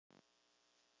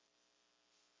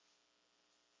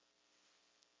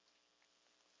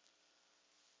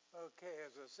Okay,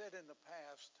 as I said in the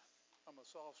past, I'm a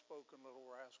soft-spoken little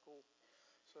rascal,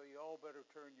 so you all better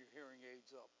turn your hearing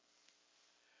aids up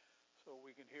so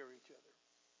we can hear each other.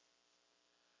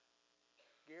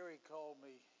 Gary called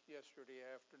me yesterday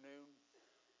afternoon.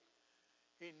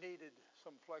 He needed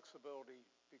some flexibility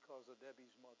because of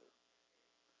Debbie's mother.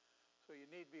 So you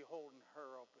need to be holding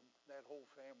her up and that whole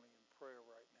family in prayer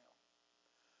right now.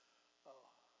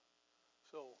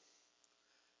 So,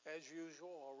 as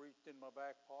usual, I reached in my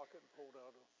back pocket and pulled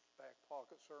out a back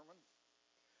pocket sermon.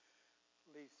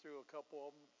 Leafed through a couple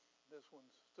of them. This one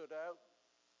stood out.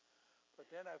 But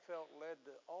then I felt led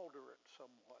to alter it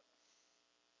somewhat.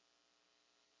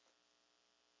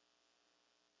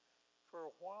 For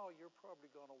a while, you're probably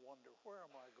going to wonder, where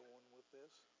am I going with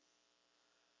this?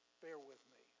 Bear with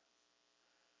me.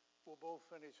 We'll both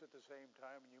finish at the same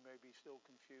time, and you may be still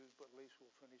confused, but at least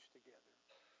we'll finish together.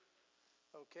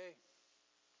 Okay?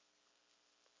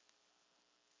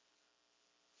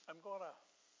 I'm going to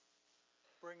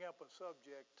bring up a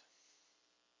subject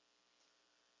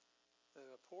that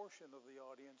a portion of the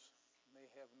audience may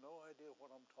have no idea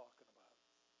what I'm talking about.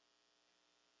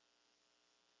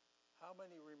 How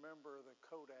many remember the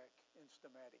Kodak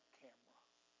Instamatic camera?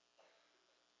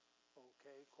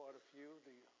 Okay, quite a few.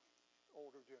 The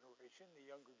older generation, the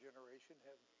younger generation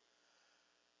have.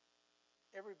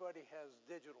 Everybody has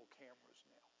digital cameras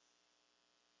now.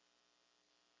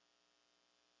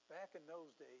 Back in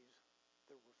those days,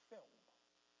 there were film.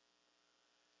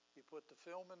 You put the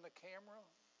film in the camera,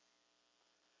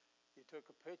 you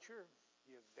took a picture,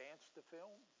 you advanced the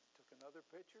film, took another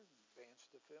picture,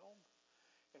 advanced the film,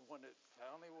 and when it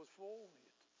finally was full, you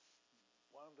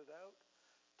wound it out,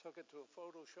 took it to a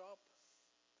Photoshop,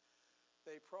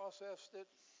 they processed it,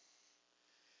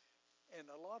 and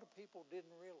a lot of people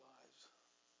didn't realize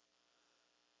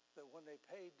that when they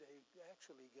paid, they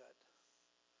actually got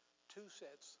 2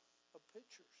 sets of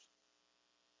pictures.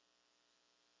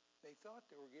 They thought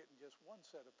they were getting just 1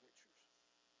 set of pictures.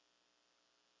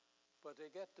 But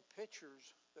they get the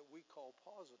pictures that we call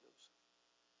positives.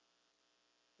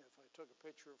 If I took a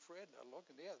picture of Fred, I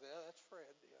look and, yeah, that's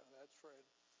Fred. Yeah, that's Fred.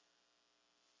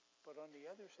 But on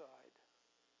the other side,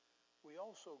 we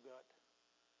also got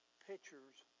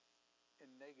pictures in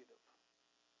negative.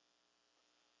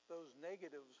 Those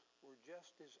negatives were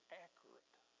just as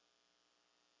accurate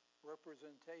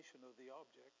representation of the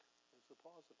object as the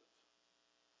positives.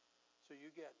 So you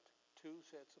get 2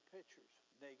 sets of pictures,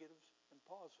 negatives and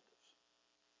positives.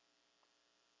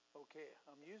 Okay,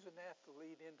 I'm using that to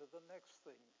lead into the next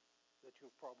thing that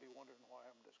you're probably wondering why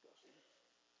I'm discussing.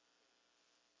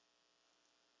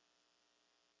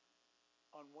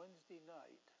 On Wednesday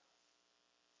night,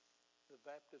 the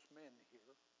Baptist men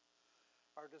here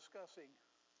are discussing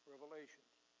Revelation.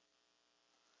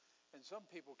 And some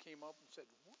people came up and said,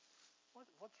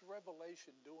 what's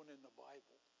Revelation doing in the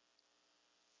Bible?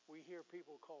 We hear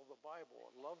people call the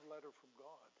Bible a love letter from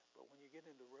God. But when you get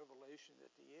into Revelation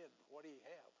at the end, what do you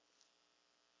have?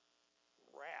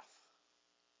 Wrath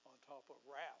on top of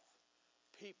wrath.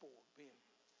 People being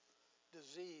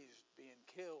diseased, being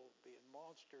killed, being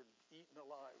monstered, eaten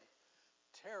alive.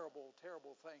 Terrible,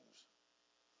 terrible things.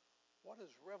 What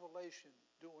is Revelation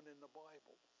doing in the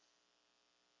Bible?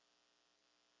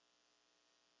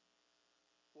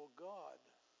 Well, God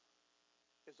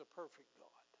is a perfect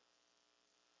God.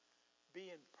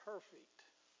 Being perfect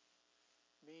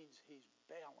means he's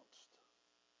balanced.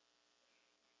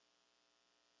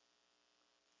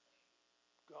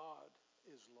 God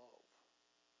is love,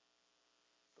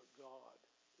 but God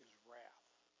is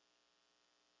wrath.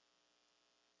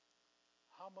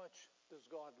 How much does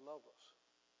God love us?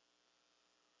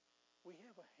 We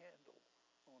have a handle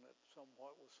on it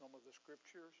somewhat with some of the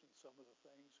scriptures and some of the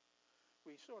things.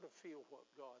 We sort of feel what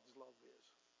God's love is.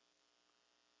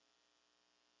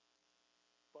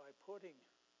 By putting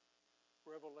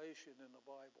Revelation in the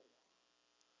Bible,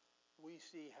 we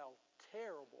see how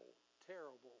terrible,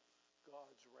 terrible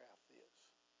God's wrath is.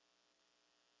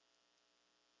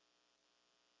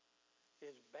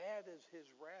 As bad as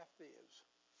his wrath is,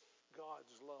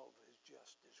 God's love is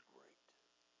just as great.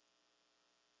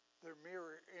 They're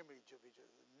mirror image of each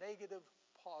other. Negative,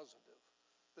 positive.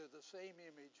 They're the same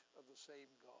image of the same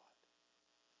God.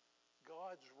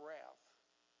 God's wrath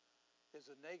is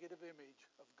a negative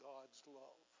image of God's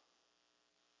love.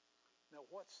 Now,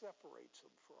 what separates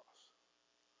them for us?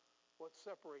 What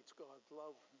separates God's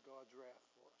love from God's wrath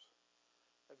for us?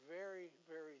 A very,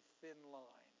 very thin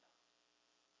line.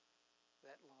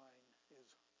 That line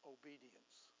is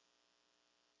obedience.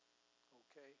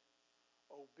 Okay?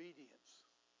 Obedience.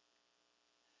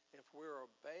 If we're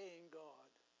obeying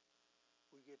God,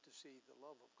 we get to see the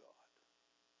love of God.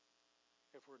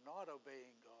 If we're not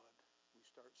obeying God, we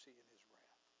start seeing his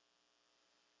wrath.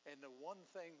 And the one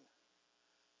thing,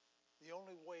 the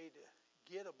only way to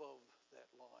get above that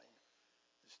line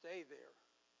and stay there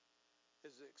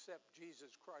is to accept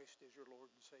Jesus Christ as your Lord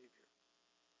and Savior.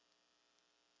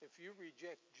 If you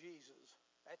reject Jesus,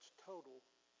 that's total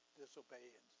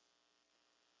disobedience.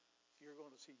 You're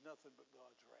going to see nothing but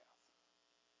God's wrath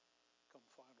come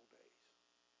final days.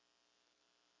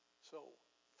 So,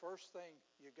 first thing,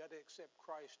 you got to accept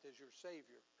Christ as your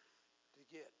Savior to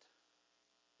get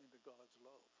into God's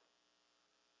love.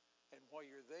 And while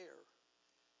you're there,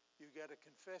 you got to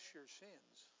confess your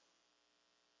sins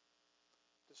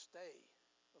to stay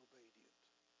obedient.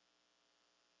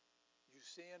 You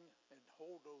sin and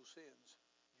hold those sins,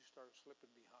 you start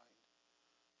slipping behind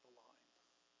the line.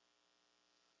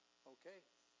 Okay?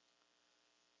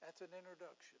 That's an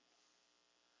introduction.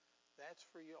 That's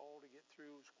for you all to get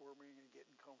through squirming and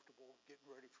getting comfortable, getting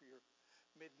ready for your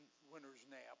midwinter's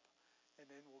nap,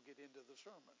 and then we'll get into the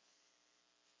sermon.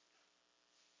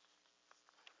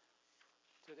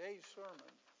 Today's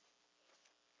sermon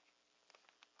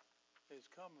is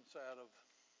coming out of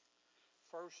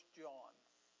 1 John.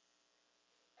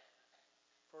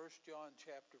 1 John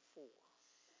chapter 4.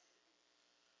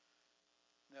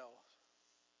 Now,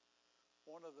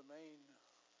 one of the main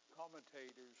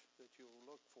commentators that you'll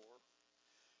look for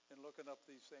in looking up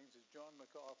these things is John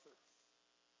MacArthur.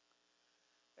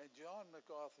 And John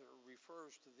MacArthur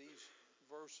refers to these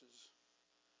verses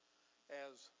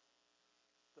as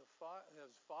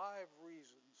five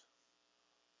reasons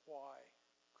why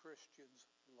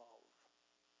Christians love.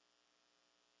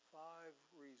 5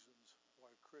 reasons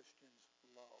why Christians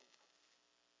love.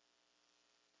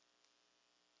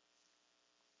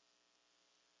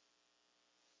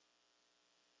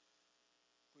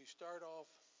 We start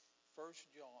off 1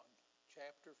 John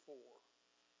chapter 4,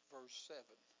 verse 7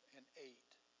 and 8.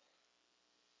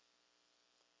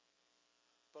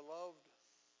 Beloved,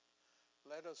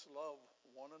 let us love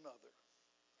one another,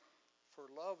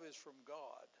 for love is from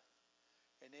God,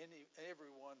 and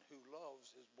everyone who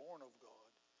loves is born of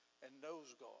God and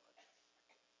knows God.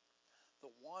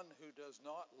 The one who does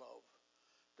not love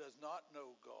does not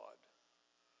know God,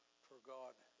 for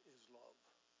God is love.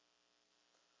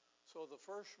 So the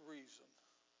first reason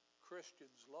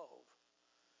Christians love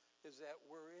is that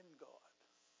we're in God.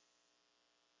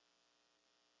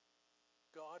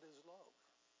 God is love.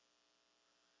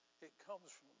 It comes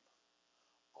from,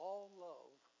 all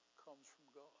love comes from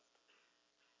God.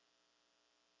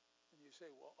 And you say,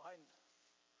 well,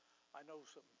 I know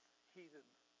some heathen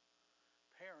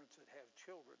parents that have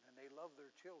children and they love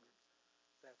their children.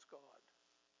 That's God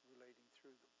relating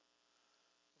through them.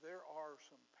 There are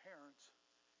some parents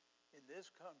in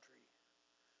this country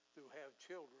who have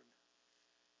children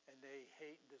and they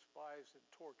hate and despise and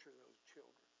torture those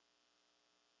children.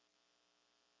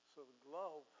 So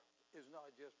love is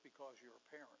not just because you're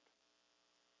a parent,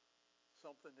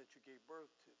 something that you gave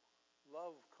birth to.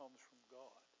 Love comes from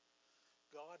God.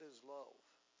 God is love.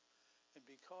 And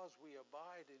because we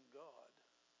abide in God,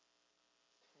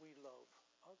 we love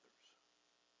others.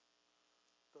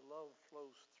 The love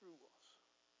flows through us.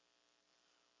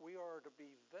 We are to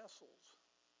be vessels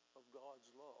of God's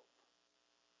love.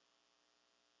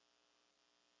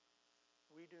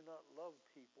 We do not love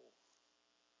people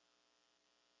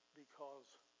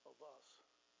because of us.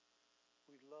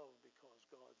 We love because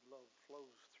God's love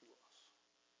flows through us.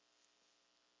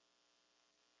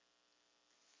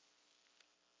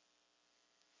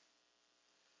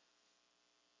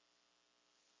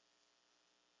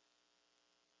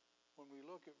 When we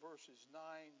look at verses 9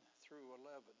 through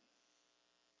 11,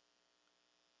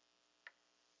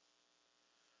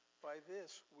 by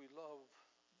this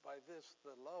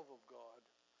the love of God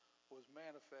was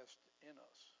manifest in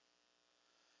us.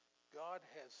 God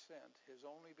has sent his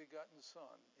only begotten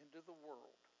Son into the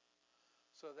world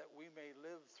so that we may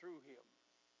live through him.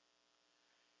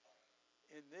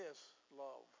 In this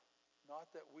love,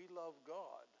 not that we love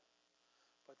God,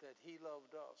 but that he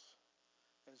loved us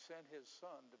and sent his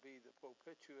Son to be the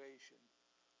propitiation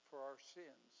for our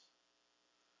sins.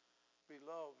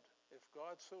 Beloved, if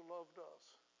God so loved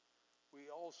us, we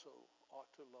also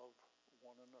ought to love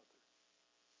one another.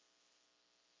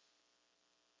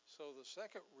 So the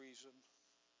second reason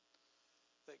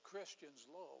that Christians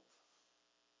love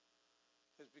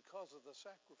is because of the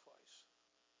sacrifice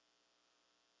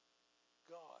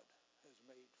God has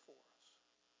made for us.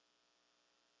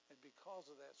 And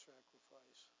because of that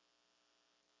sacrifice,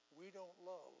 we don't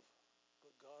love,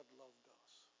 but God loved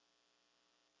us.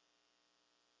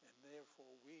 And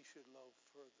therefore we should love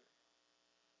further.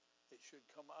 It should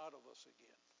come out of us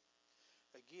again.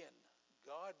 Again,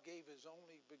 God gave his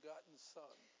only begotten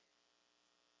Son.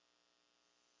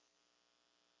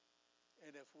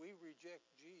 And if we reject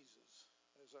Jesus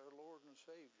as our Lord and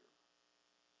Savior,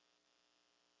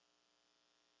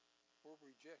 we're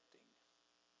rejecting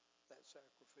that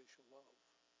sacrificial love.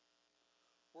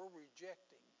 We're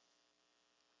rejecting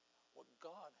what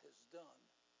God has done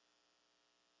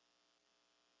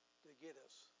to get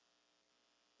us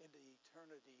into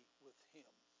eternity with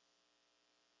him.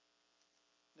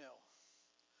 Now,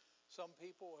 some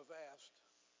people have asked,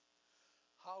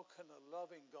 how can a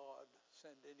loving God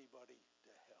send anybody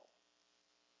to hell?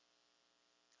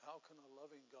 How can a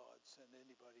loving God send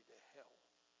anybody to hell?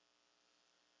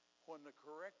 When the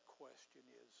correct question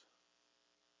is,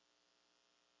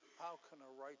 how can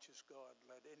a righteous God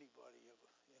let anybody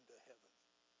into heaven?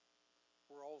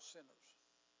 We're all sinners.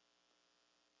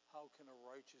 How can a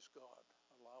righteous God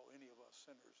allow any of us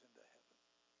sinners into heaven?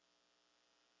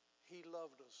 He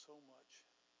loved us so much.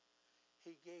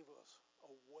 He gave us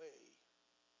a way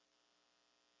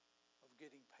of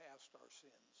getting past our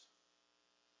sins.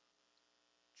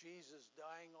 Jesus,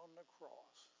 dying on the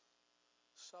cross,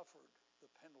 suffered the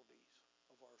penalties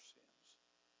of our sins.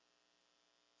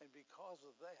 And because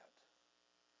of that,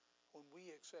 when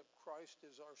we accept Christ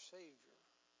as our Savior,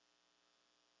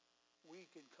 we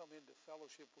can come into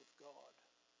fellowship with God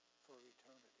for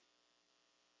eternity.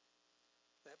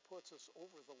 That puts us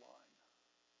over the line.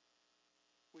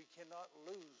 We cannot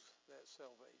lose that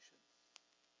salvation.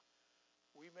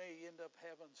 We may end up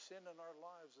having sin in our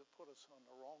lives that put us on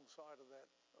the wrong side of that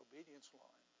obedience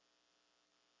line.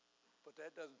 But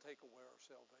that doesn't take away our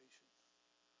salvation.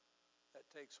 That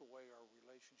takes away our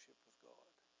relationship with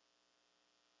God.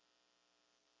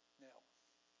 Now,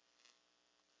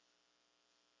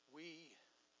 we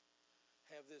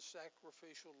have this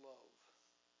sacrificial love.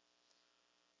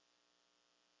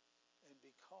 And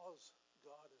because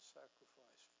God has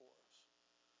sacrificed for us,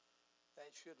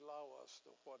 that should allow us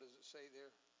to, what does it say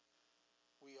there?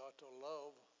 We ought to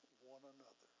love one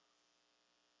another.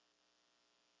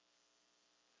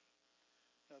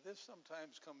 Now this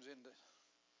sometimes comes into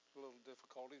little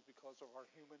difficulties because of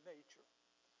our human nature.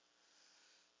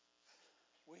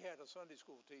 We had a Sunday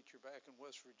school teacher back in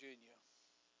West Virginia.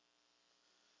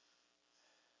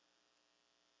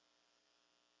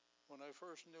 When I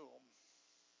first knew him,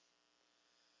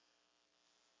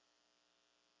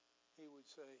 he would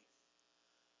say,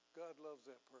 God loves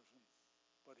that person,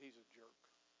 but he's a jerk.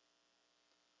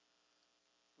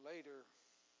 Later,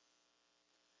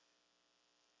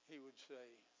 he would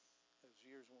say, as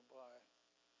years went by,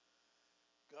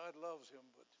 God loves him,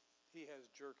 but he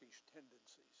has jerkish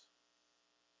tendencies.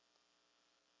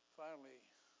 Finally,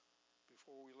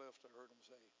 before we left, I heard him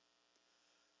say,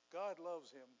 God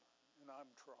loves him, and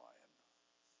I'm trying.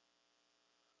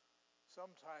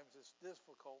 Sometimes it's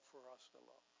difficult for us to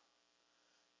love.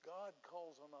 God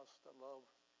calls on us to love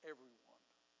everyone,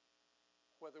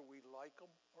 whether we like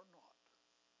them or not.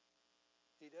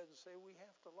 He doesn't say we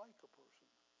have to like a person,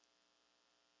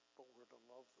 but we're to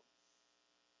love them.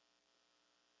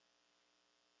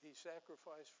 He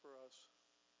sacrificed for us.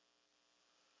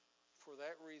 For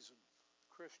that reason,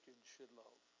 Christians should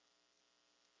love.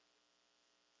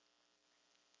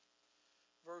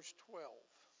 Verse 12.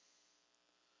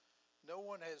 No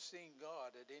one has seen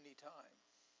God at any time.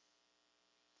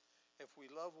 If we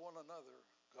love one another,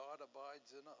 God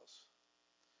abides in us,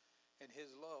 and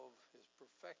his love is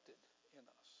perfected in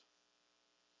us.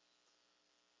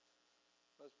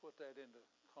 Let's put that into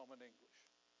common English.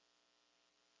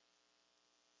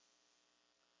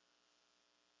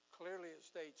 Clearly it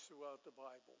states throughout the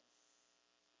Bible,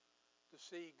 to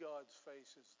see God's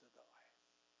face is to die,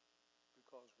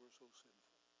 because we're so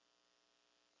sinful.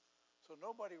 So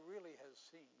nobody really has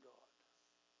seen God.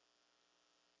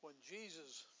 When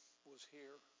Jesus was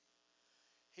here,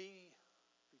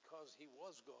 because he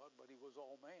was God, but he was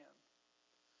all man,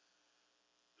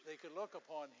 they could look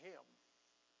upon him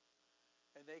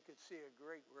and they could see a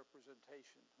great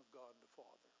representation of God the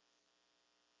Father.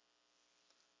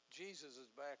 Jesus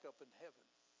is back up in heaven.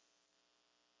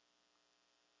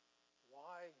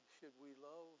 Why should we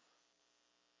love?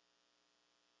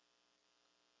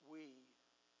 We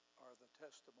are the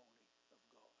testimony of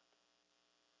God.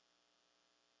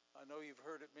 I know you've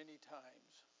heard it many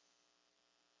times.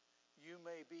 You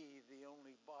may be the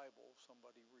only Bible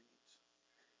somebody reads.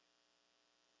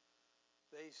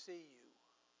 They see you.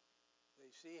 They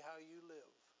see how you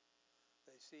live.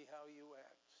 They see how you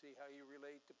act, see how you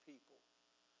relate to people.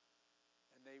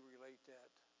 And they relate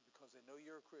that because they know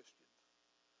you're a Christian.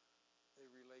 They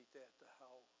relate that to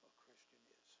how a Christian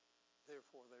is.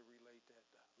 Therefore, they relate that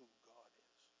to who God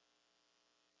is.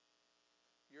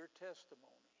 Your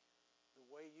testimony the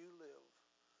way you live,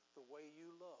 the way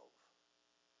you love,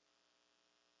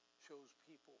 shows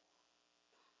people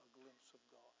a glimpse of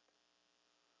God.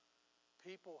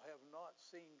 People have not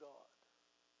seen God,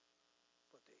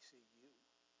 but they see you.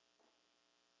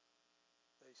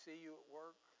 They see you at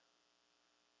work.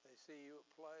 They see you at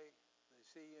play. They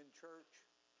see you in church.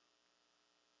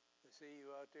 They see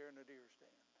you out there in the deer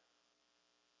stand.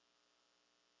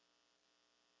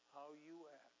 How you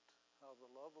act, how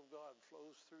the love of God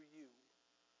flows through you,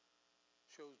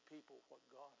 shows people what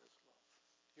God has loved.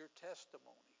 Your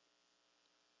testimony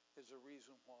is a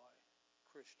reason why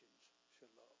Christians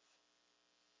should love.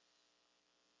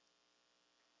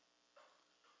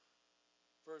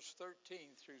 Verse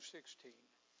 13 through 16.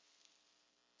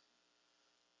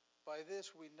 By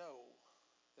this we know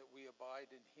that we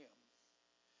abide in him,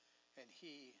 and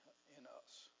he in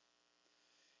us.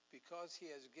 Because he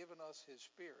has given us his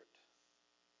Spirit,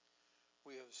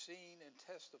 we have seen and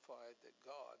testified that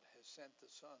God has sent the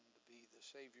Son to be the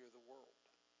Savior of the world.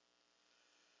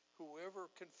 Whoever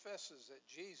confesses that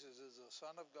Jesus is the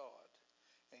Son of God,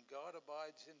 and God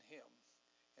abides in him,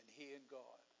 and he in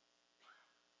God.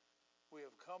 We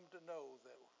have come to know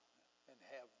that and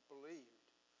have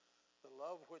believed the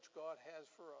love which God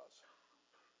has for us.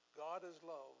 God is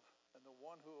love, and the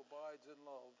one who abides in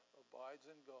love abides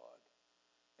in God,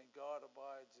 and God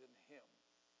abides in him.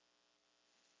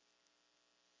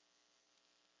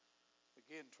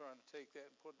 Again, trying to take that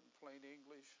and put it in plain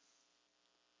English.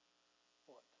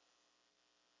 What?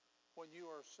 When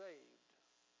you are saved,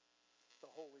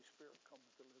 the Holy Spirit comes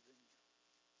to live in you.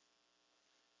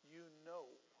 You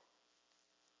know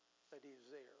that he is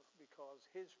there because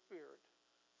his Spirit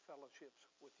fellowships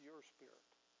with your spirit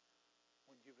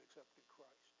when you've accepted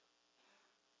Christ.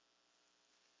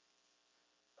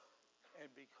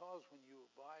 And because when you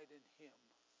abide in him,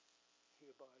 he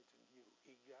abides in you.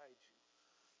 He guides you.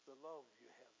 The love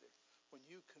you have there. When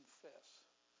you confess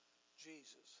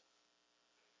Jesus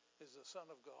is the Son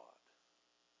of God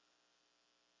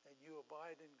and you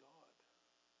abide in God,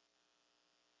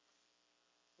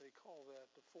 they call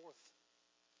that the fourth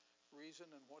reason,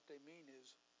 and what they mean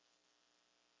is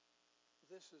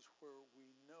this is where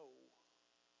we know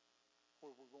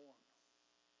where we're going.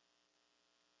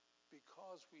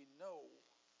 Because we know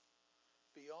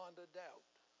beyond a doubt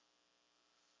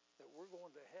that we're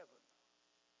going to heaven,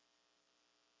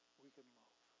 we can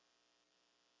love.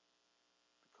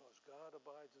 Because God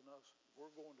abides in us,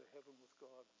 we're going to heaven with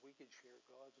God. We can share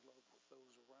God's love with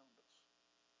those around us.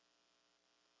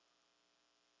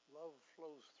 Love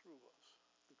flows through us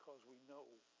because we know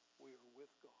we are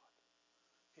with God.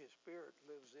 His Spirit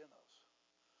lives in us.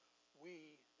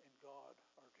 We and God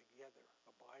are together,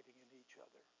 abiding in each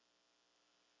other.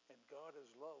 And God is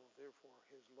love, therefore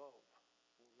his love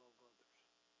will love others.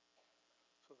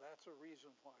 So that's a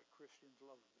reason why Christians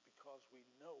love it, because we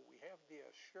know, we have the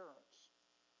assurance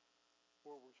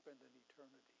where we're spending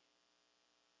eternity,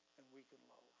 and we can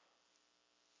love.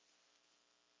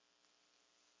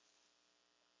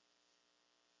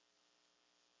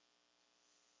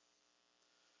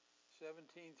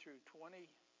 (17 through 20).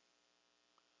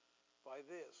 By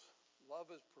this,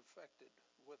 love is perfected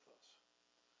with us,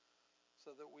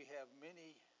 so that we have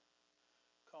many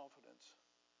confidence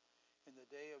in the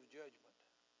day of judgment,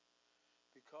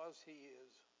 because he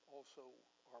is, also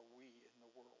are we in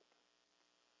the world.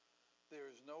 There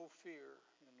is no fear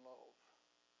in love,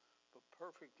 but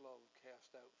perfect love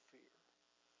casts out fear,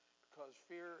 because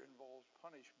fear involves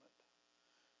punishment,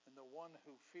 and the one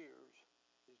who fears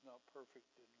is not perfect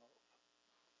in love.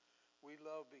 We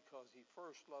love because he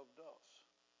first loved us.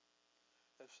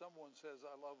 If someone says,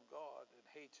 I love God, and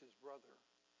hates his brother,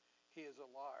 he is a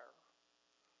liar.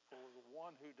 For the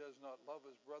one who does not love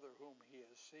his brother whom he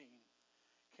has seen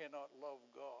cannot love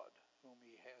God whom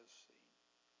he has seen.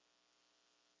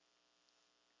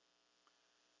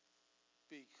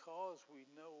 Because we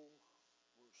know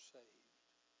we're saved,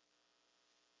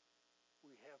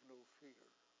 we have no fear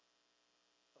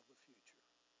of the future.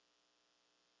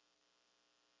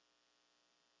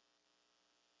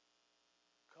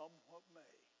 Come what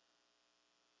may,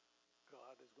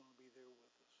 God is going to be there with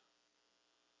us.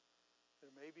 There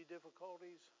may be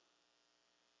difficulties,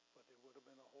 but it would have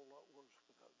been a whole lot worse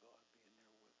without God being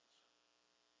there with us.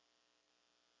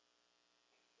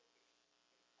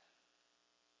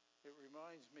 It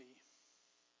reminds me,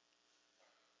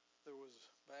 there was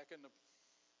back in the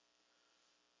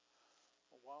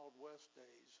Wild West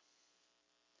days,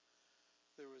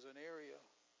 there was an area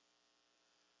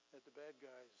that the bad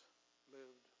guys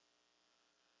lived,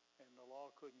 and the law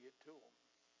couldn't get to them.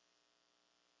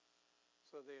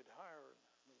 So they'd hire,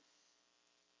 the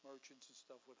merchants and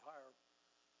stuff would hire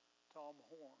Tom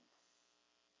Horn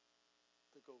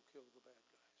to go kill the bad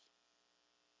guys.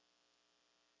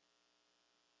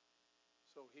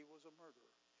 So he was a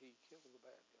murderer. He killed the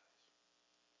bad guys.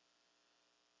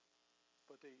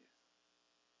 But the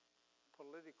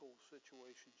political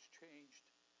situations changed.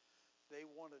 They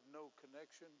wanted no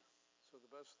connection, so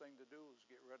the best thing to do was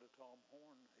get rid of Tom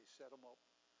Horn. They set him up,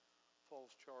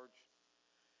 false charge.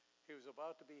 He was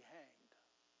about to be hanged.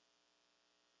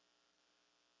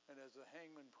 And as the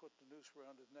hangman put the noose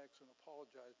around his neck and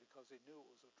apologized because he knew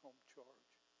it was a Trump charge,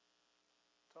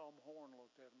 Tom Horn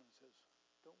looked at him and says,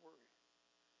 "Don't worry.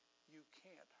 You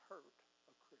can't hurt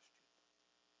a Christian.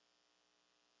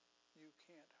 You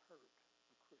can't hurt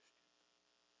a Christian."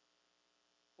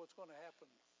 What's going to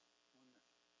happen when the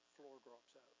floor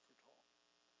drops out for Tom?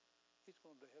 He's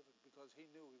going to heaven because he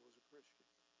knew he was a Christian.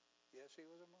 Yes, he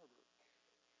was a murderer,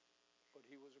 but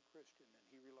he was a Christian and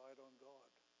he relied on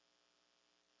God.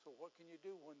 So what can you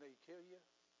do when they kill you?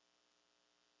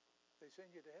 They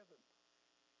send you to heaven.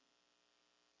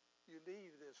 You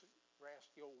leave this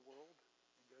rasty old world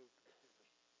and go to heaven.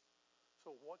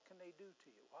 So what can they do to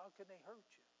you? How can they hurt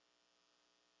you?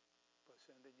 By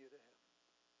sending you to heaven.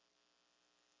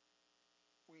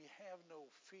 We have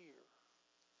no fear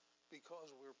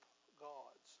because we're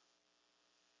God's,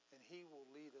 and he will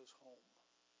lead us home.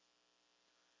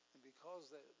 And because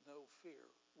that no fear,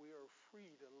 we are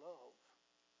free to love.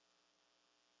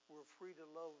 We're free to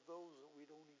love those that we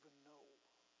don't even know.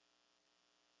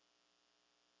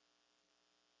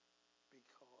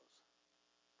 Because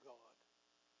God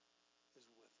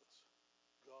is with us.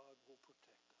 God will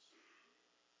protect us.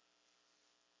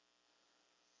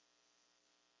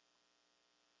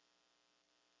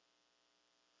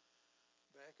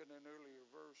 Back in an earlier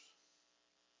verse,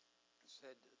 it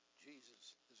said that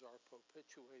Jesus is our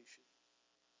propitiation.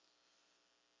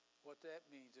 What that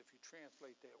means, if you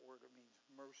translate that word, it means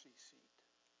mercy seat.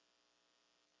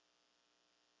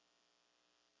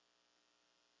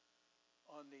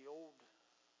 On the old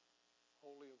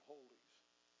Holy of Holies,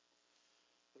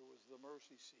 there was the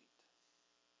mercy seat.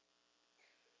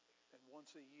 And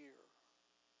once a year,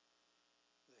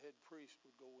 the head priest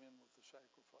would go in with the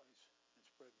sacrifice and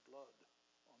spread blood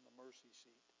on the mercy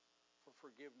seat for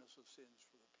forgiveness of sins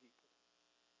for the people.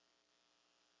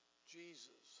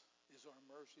 Jesus is our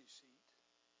mercy seat.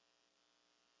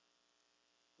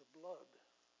 The blood,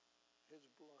 his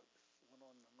blood, went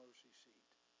on the mercy seat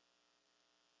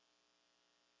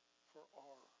for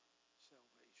our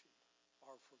salvation,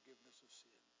 our forgiveness of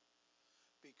sin.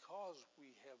 Because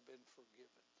we have been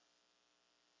forgiven,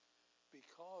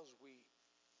 because we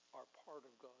are part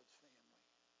of God's family,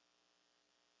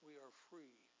 we are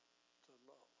free to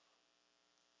love.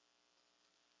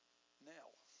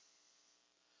 Now,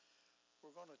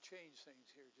 we're going to change things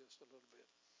here just a little bit.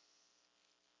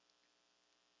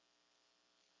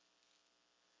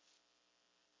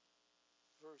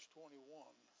 Verse 21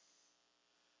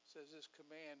 says, "This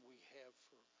command we have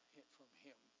from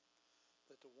him,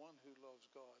 that the one who loves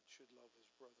God should love his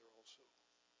brother also."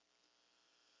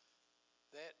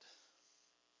 That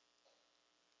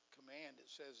command, it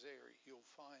says there, you'll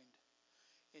find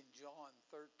in John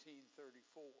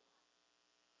 13:34,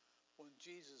 when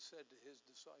Jesus said to his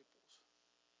disciples,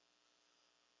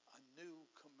 "A new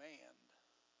command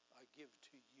I give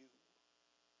to you,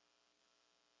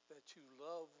 that you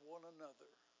love one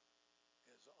another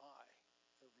as I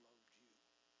have loved you."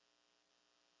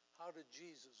 How did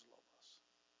Jesus love us?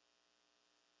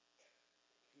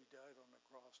 He died on the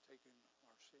cross taking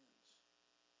our sins.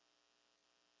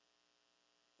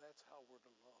 That's how we're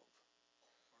to love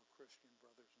our Christian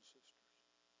brothers and sisters.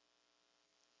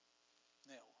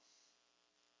 Now,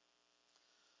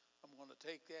 I'm going to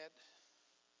take that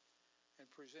and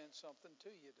present something to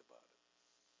you about it.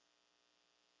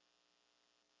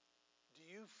 Do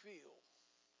you feel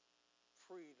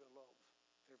free to love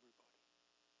everybody?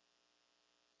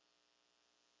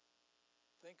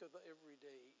 Think of the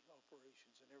everyday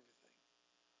operations and everything.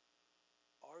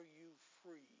 Are you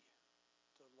free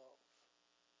to love?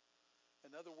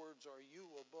 In other words, are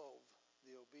you above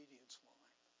the obedience line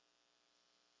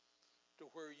to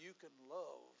where you can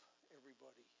love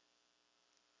everybody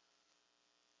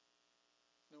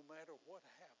no matter what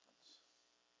happens,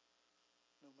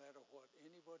 no matter what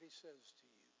anybody says to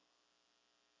you?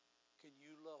 Can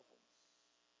you love them?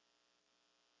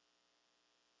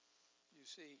 You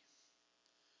see,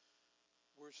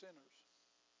 we're sinners.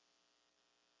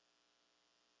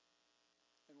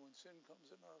 And when sin comes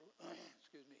in our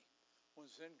when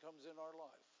sin comes in our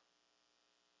life,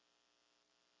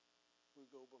 we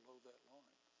go below that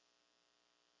line.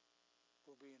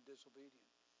 We're being disobedient.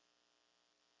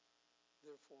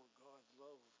 Therefore, God's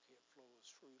love can't flow as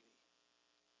freely.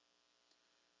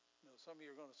 Now, some of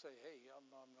you are going to say, hey, I'm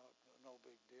not no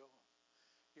big deal.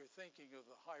 You're thinking of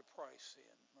the high price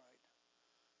sin, right?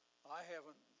 I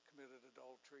haven't committed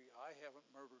adultery. I haven't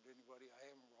murdered anybody. I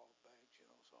haven't robbed banks,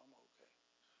 so I'm okay.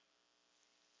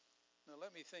 Now,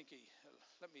 let me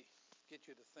get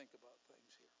you to think about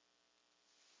things here.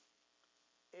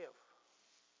 If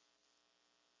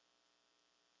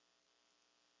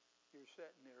you're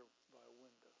sitting there by a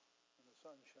window and the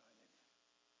sun's shining in.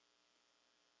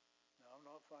 Now, I'm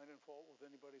not finding fault with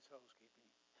anybody's housekeeping,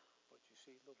 but you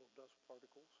see little dust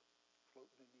particles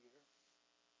floating in the air.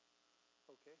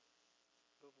 Okay?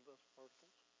 Little dust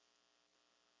particles.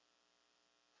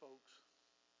 Folks,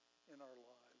 in our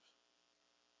lives,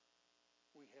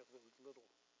 we have those little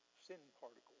sin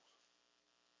particles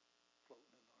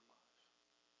floating in our lives.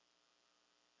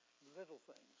 Little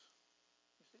things.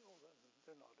 You say, oh,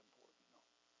 they're not important. No.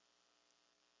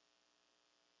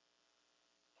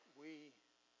 We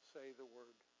say the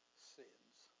word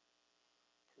sins,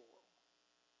 plural.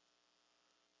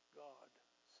 God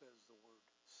says the word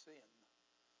sin,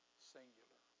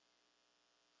 singular.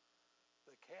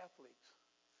 The Catholics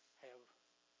have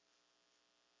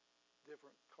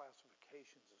different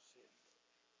classifications of sin.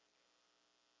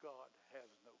 God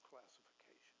has no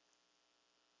classification.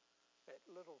 That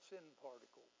little sin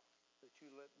particle that you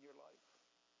let in your life,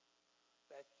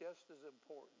 that's just as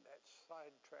important. That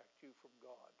sidetracked you from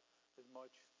God as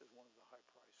much as one of the high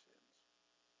price sins.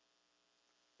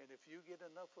 And if you get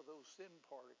enough of those sin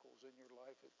particles in your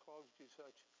life, it clogs you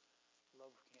such,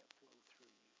 love can't flow through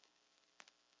you.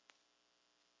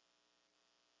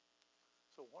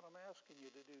 So what I'm asking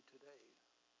you to do today,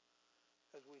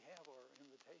 as we have our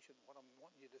invitation, what I'm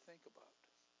wanting you to think about,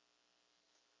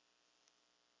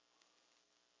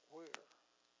 where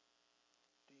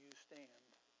do you stand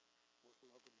with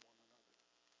loving one another?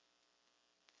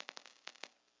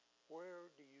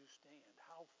 Where do you stand?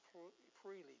 How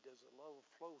freely does the love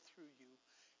flow through you?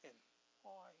 And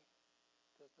why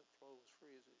doesn't it flow as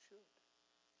free as it should?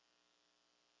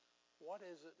 What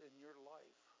is it in your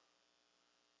life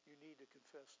you need to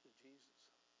confess to Jesus?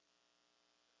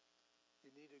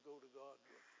 You need to go to God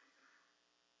with.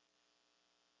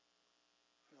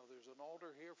 Now, there's an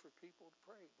altar here for people to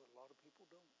pray, but a lot of people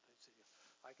don't. They say,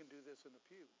 I can do this in the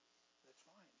pew. That's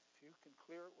fine. If you can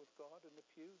clear it with God in the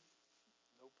pew,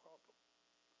 no problem.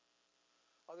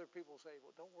 Other people say,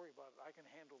 well, don't worry about it. I can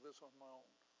handle this on my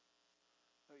own.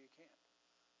 No, you can't.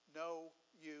 No,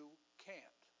 you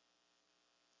can't.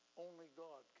 Only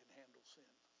God can handle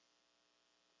sin.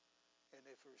 And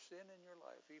if there's sin in your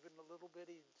life, even the little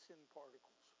bitty sin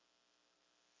particles,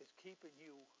 it's keeping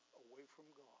you away from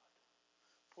God,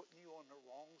 putting you on the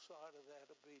wrong side of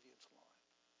that obedience line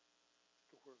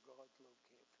to where God's love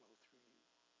can't flow through you.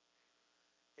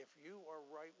 If you are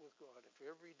right with God, if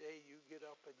every day you get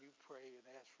up and you pray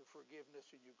and ask for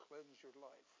forgiveness and you cleanse your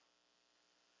life,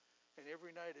 and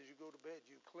every night as you go to bed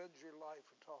you cleanse your life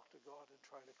and talk to God and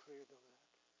try to clear that,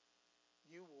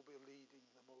 you will be leading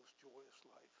the most joyous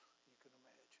life you can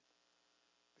imagine,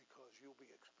 because you'll be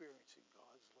experiencing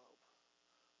God's love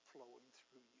flowing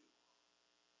through you.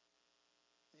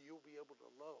 And you'll be able to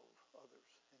love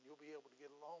others, and you'll be able to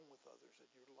get along with others,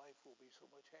 and your life will be so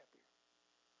much happier.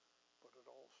 But it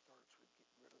all starts with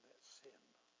getting rid of that sin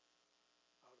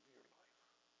out of your life.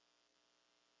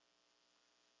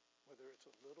 Whether it's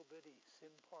a little bitty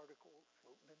sin particle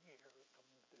floating in the air that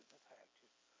comes to attack you,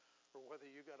 or whether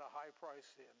you got a high price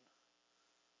sin,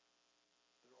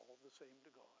 they're all the same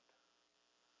to God.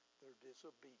 They're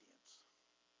disobedience.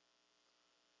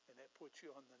 And that puts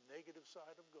you on the negative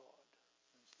side of God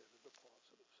instead of the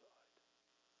positive side,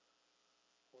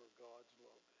 where God's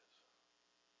love is.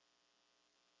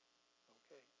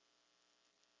 Okay?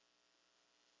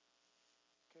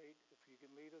 Kate, if you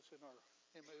can lead us in our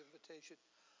invitation,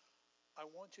 I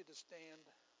want you to stand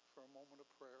for a moment of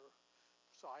prayer,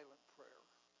 silent prayer,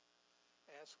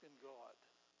 asking God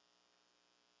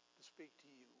to speak to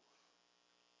you.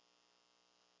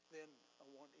 Then I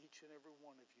want each and every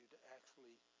one of you to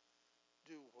actually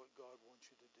do what God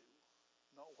wants you to do,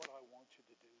 not what I want you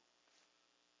to do.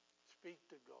 Speak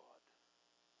to God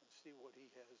and see what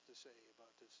he has to say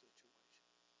about this situation.